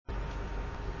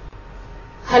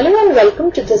Hello and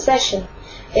welcome to the session.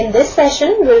 In this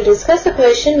session, we'll discuss a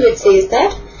question which says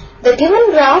that the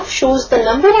given graph shows the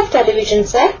number of television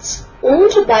sets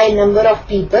owned by number of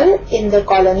people in the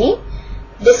colony.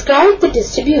 Describe the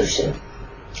distribution.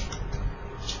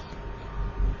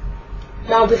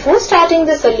 Now, before starting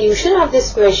the solution of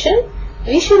this question,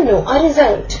 we should know a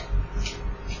result.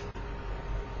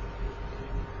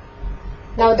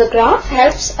 Now, the graph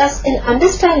helps us in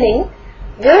understanding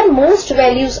where most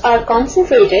values are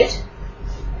concentrated.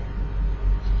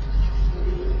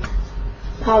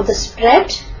 Now, the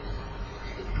spread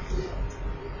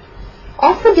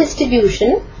of a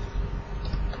distribution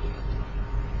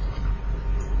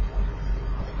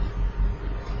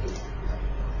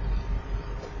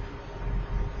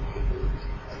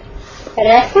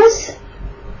refers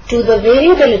to the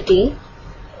variability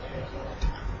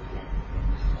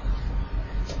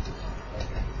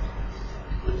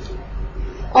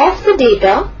of the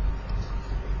data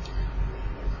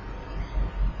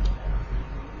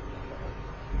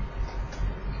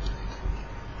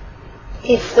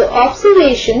if the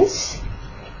observations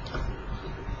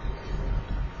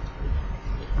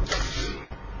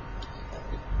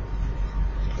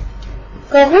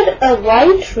cover a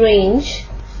wide range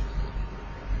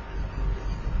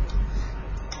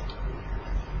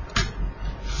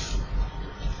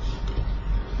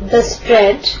the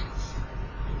spread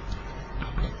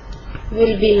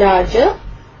will be larger,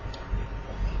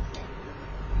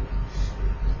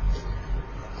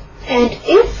 and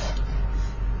if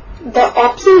the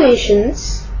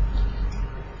observations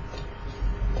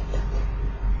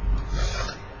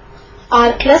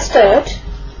are clustered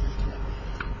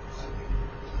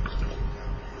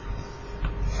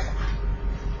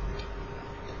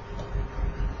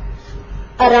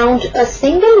around a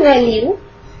single value,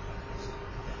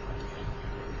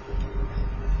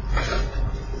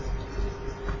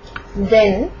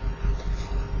 then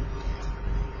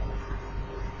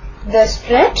the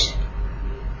spread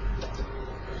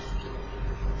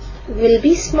will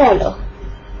be smaller.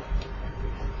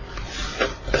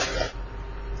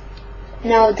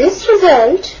 Now, this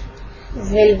result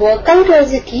will work out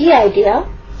as a key idea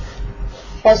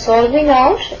for solving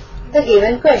out the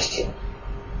given question.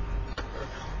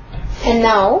 And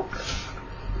now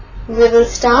we will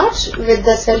start with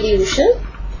the solution.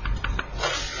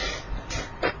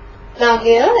 Now,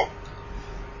 here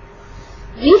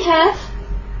we have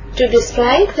to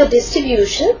describe the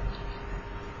distribution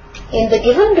in the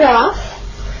given graph.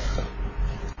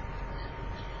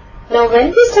 Now, when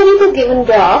we study the given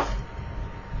graph,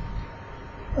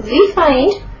 we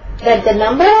find that the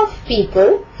number of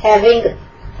people having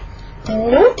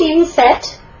no TV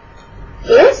set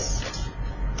is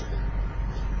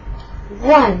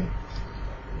 1,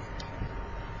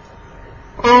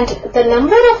 and the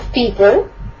number of people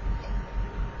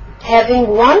having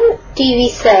one TV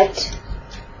set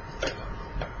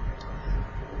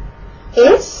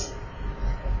is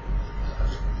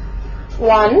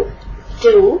 1,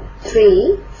 2,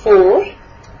 3, 4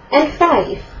 and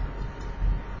 5.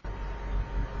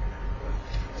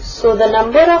 So the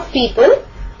number of people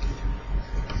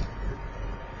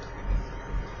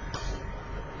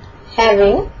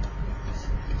having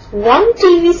one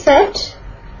TV set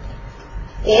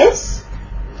is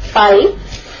 5,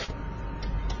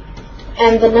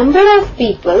 and the number of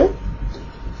people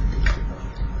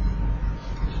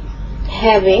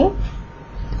having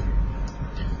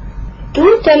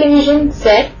two television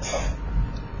sets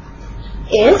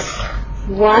is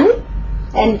 1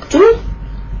 and 2.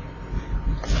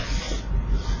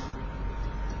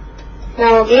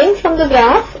 Now, again from the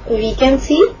graph we can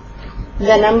see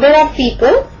the number of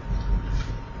people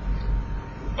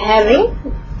having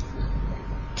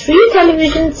 3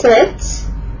 television sets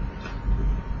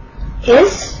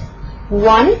is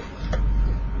 1,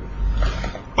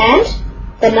 and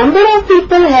the number of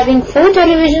people having 4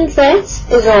 television sets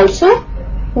is also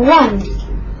 1.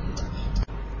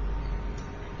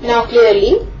 Now,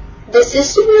 clearly this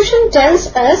distribution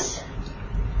tells us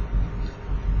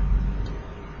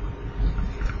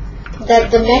that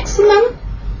the maximum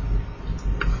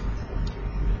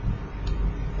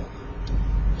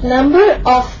number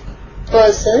of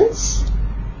persons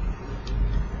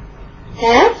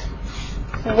have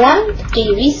one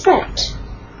TV set.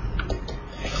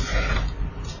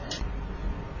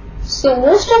 So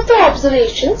most of the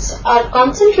observations are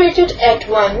concentrated at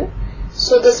 1,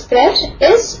 so the spread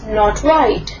is not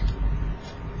wide.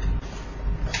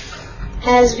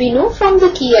 As we know from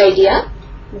the key idea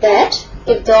that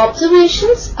if the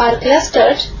observations are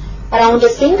clustered around a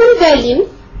single value,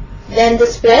 then the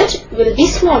spread will be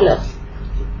smaller.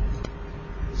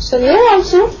 So here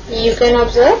also you can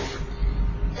observe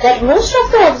that most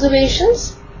of the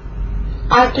observations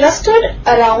are clustered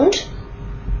around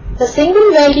the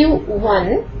single value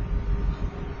 1.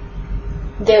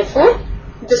 Therefore,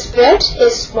 the spread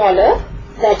is smaller,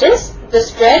 that is, the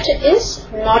spread is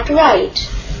not wide.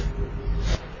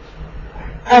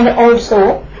 And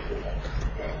also,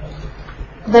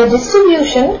 the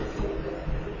distribution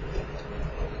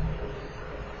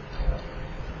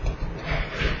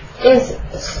is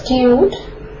skewed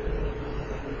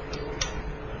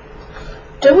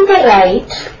to the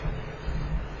right.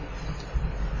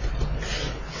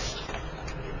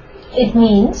 It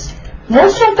means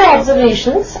most of the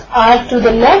observations are to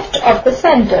the left of the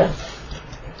center,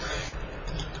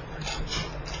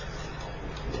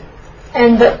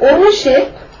 and the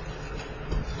ownership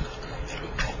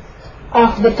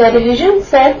of the television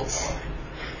sets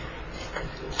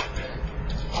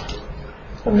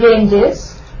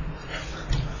ranges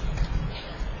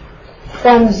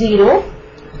from 0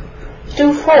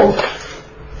 to 4.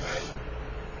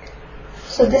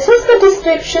 So this is the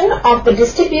description of the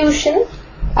distribution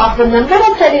of the number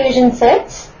of television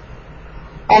sets,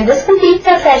 and this completes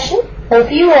our session.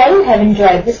 Hope you all have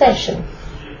enjoyed the session.